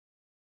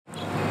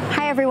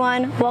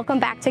everyone, welcome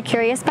back to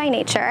Curious by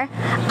Nature.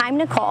 I'm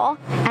Nicole,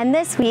 and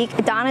this week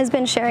Donna's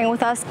been sharing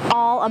with us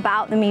all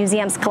about the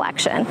museum's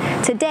collection.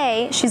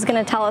 Today she's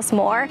going to tell us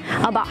more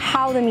about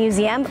how the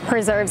museum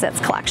preserves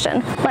its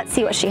collection. Let's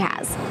see what she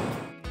has.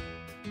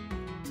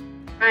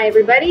 Hi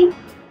everybody,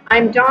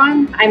 I'm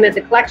Dawn. I'm at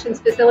the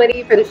collections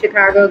facility for the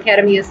Chicago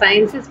Academy of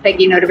Sciences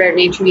Peggy Notebaert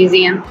Nature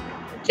Museum.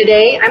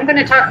 Today I'm going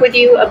to talk with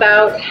you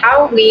about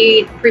how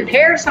we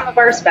prepare some of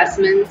our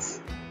specimens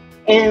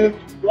and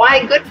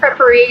why good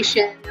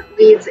preparation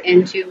leads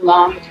into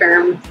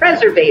long-term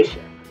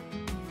preservation.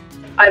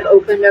 I've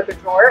opened up a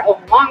drawer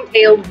of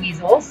long-tailed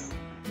weasels,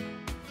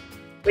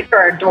 which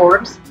are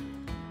adorbs.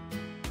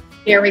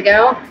 Here we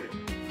go.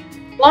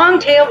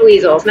 Long-tailed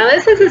weasels. Now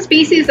this is a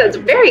species that's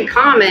very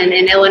common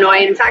in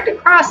Illinois, in fact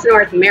across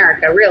North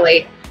America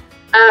really.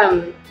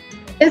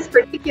 This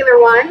particular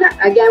one,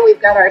 again,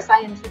 we've got our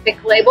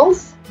scientific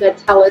labels that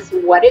tell us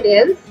what it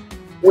is,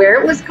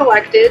 where it was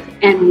collected,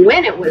 and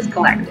when it was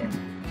collected.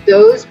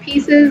 Those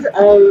pieces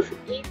of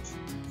each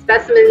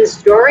specimen's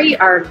story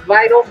are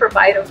vital for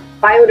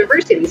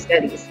biodiversity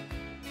studies.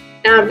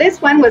 Now,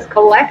 this one was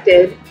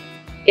collected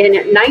in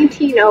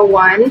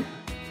 1901.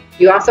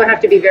 You also have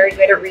to be very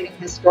good at reading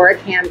historic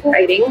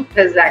handwriting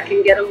because that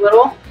can get a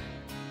little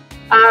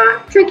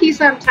tricky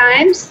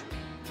sometimes.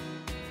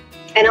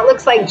 And it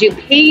looks like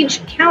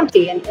DuPage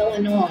County in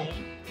Illinois.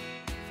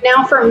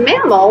 Now, for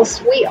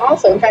mammals, we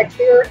also, in fact,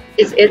 here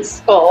is its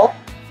skull.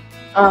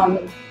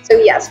 So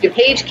yes,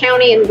 DuPage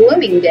County in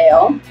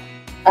Bloomingdale,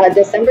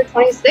 December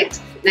 26th,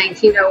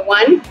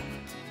 1901.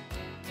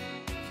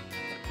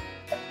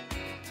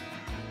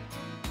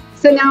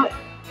 So now,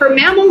 for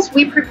mammals,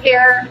 we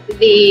prepare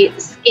the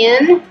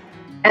skin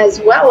as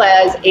well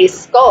as a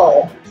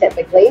skull,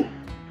 typically.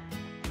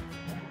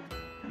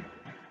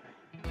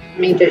 Let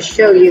me just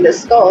show you the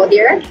skull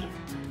here.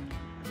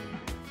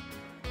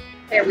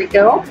 There we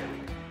go.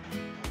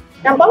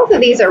 Now, both of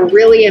these are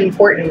really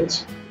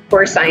important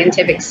for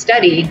scientific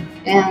study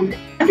and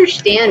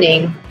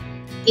understanding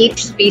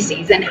each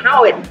species and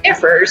how it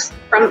differs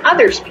from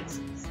other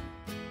species.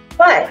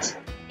 But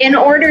in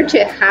order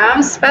to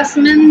have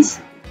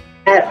specimens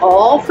at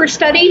all for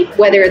study,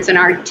 whether it's an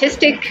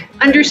artistic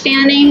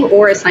understanding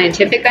or a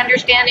scientific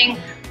understanding,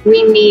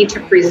 we need to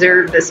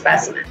preserve the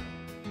specimen.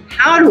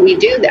 How do we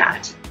do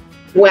that?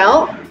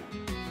 Well,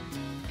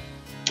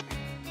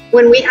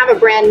 when we have a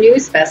brand new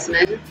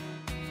specimen,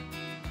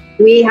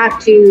 we have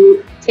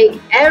to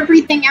take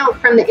everything out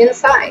from the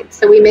inside.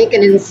 So we make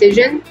an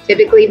incision,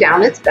 typically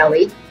down its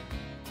belly,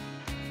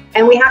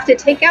 and we have to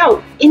take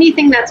out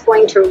anything that's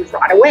going to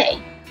rot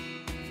away.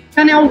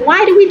 So now,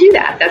 why do we do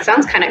that? That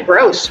sounds kind of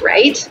gross,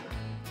 right?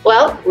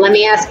 Well, let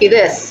me ask you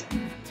this.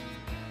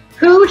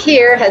 Who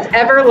here has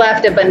ever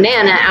left a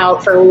banana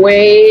out for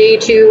way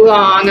too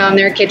long on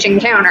their kitchen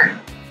counter?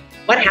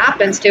 What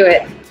happens to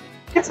it?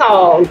 It's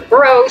all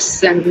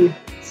gross and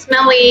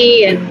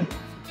smelly and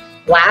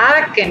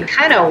black and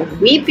kind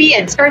of weepy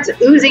and starts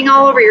oozing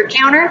all over your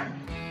counter.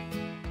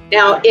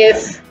 Now,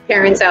 if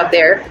parents out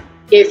there,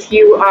 if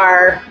you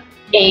are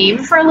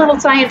game for a little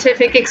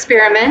scientific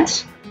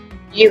experiment,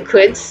 you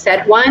could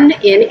set one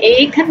in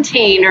a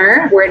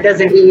container where it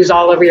doesn't ooze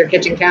all over your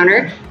kitchen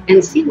counter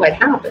and see what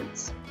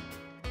happens.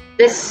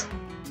 This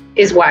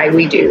is why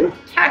we do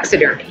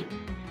taxidermy.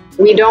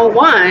 We don't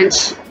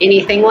want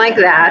anything like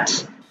that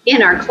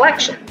in our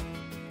collection.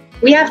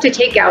 We have to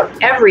take out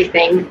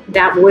everything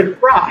that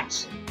would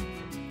rot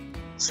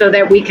so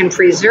that we can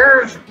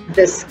preserve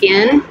the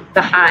skin,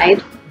 the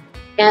hide,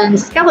 and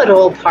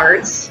skeletal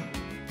parts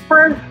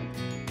forever,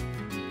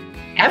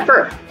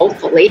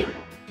 hopefully.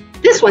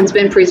 This one's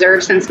been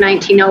preserved since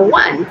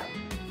 1901.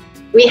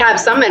 We have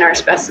some in our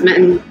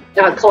specimen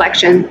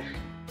collection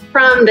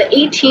from the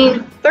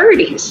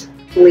 1830s,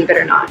 believe it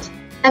or not.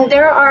 And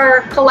there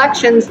are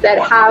collections that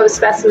have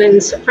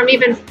specimens from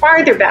even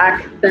farther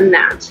back than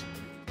that.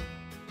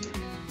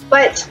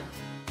 But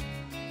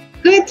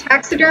good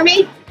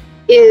taxidermy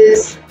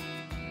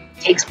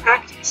takes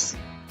practice.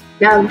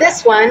 Now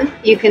this one,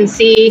 you can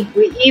see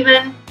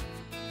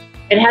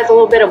it has a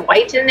little bit of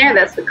white in there.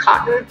 That's the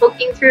cotton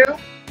poking through.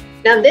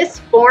 Now this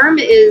form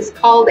is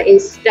called a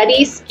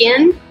study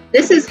skin.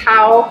 This is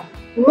how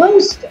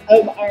most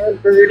of our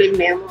bird and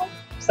mammal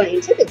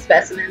scientific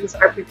specimens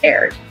are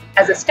prepared,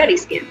 as a study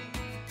skin.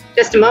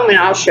 Just a moment,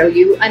 I'll show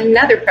you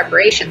another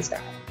preparation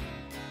style.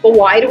 Well,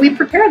 why do we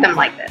prepare them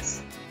like this?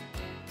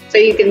 So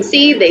you can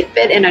see they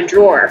fit in a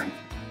drawer.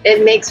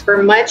 It makes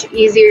for much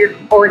easier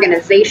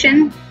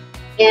organization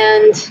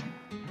and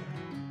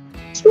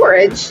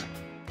storage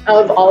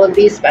of all of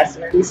these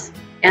specimens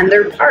and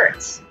their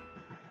parts.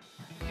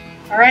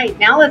 All right,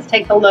 now let's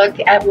take a look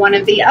at one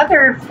of the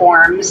other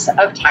forms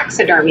of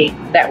taxidermy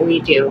that we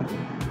do.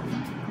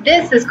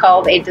 This is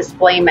called a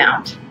display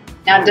mount.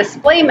 Now,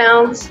 display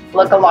mounts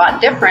look a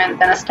lot different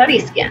than a study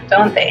skin,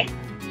 don't they?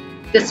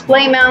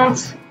 Display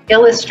mounts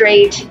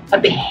illustrate a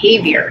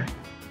behavior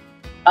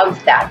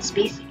of that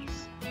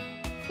species.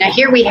 Now,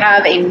 here we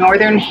have a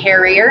northern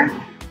harrier,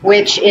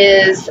 which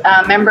is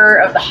a member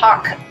of the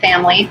hawk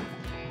family,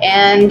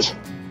 and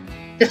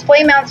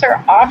Display mounts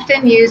are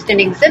often used in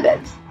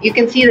exhibits. You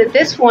can see that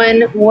this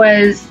one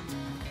was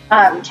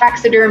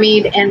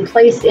taxidermied and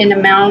placed in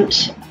a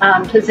mount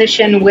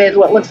position with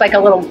what looks like a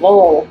little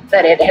vole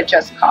that it had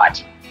just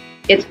caught.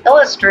 It's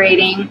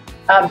illustrating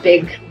a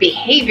big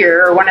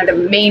behavior, or one of the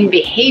main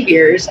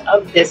behaviors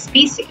of this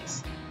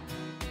species.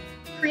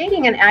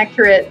 Creating an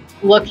accurate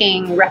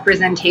looking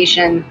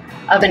representation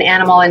of an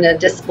animal in a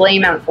display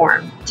mount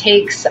form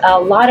takes a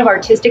lot of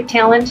artistic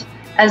talent,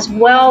 as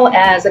well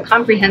as a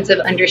comprehensive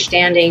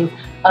understanding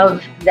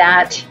of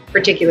that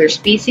particular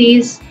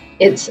species,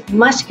 its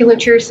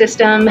musculature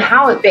system,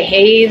 how it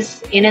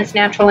behaves in its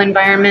natural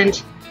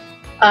environment.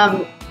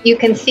 You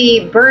can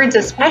see birds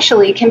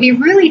especially can be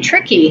really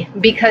tricky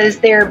because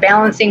they're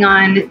balancing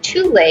on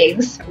 2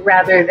 legs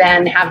rather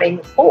than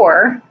having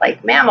 4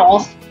 like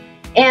mammals.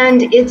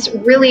 And it's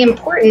really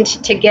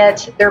important to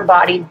get their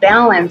body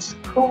balance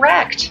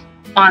correct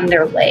on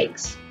their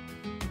legs.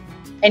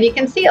 And you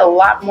can see a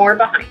lot more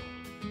behind.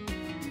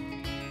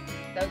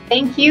 So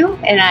thank you,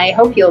 and I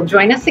hope you'll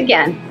join us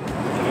again.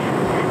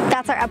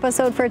 That's our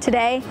episode for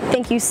today.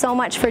 Thank you so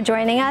much for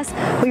joining us.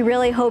 We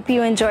really hope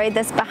you enjoyed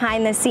this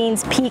behind the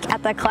scenes peek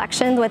at the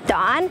collection with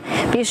Dawn.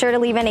 Be sure to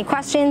leave any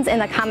questions in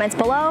the comments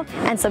below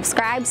and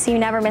subscribe so you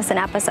never miss an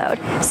episode.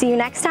 See you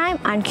next time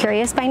on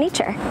Curious by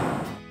Nature.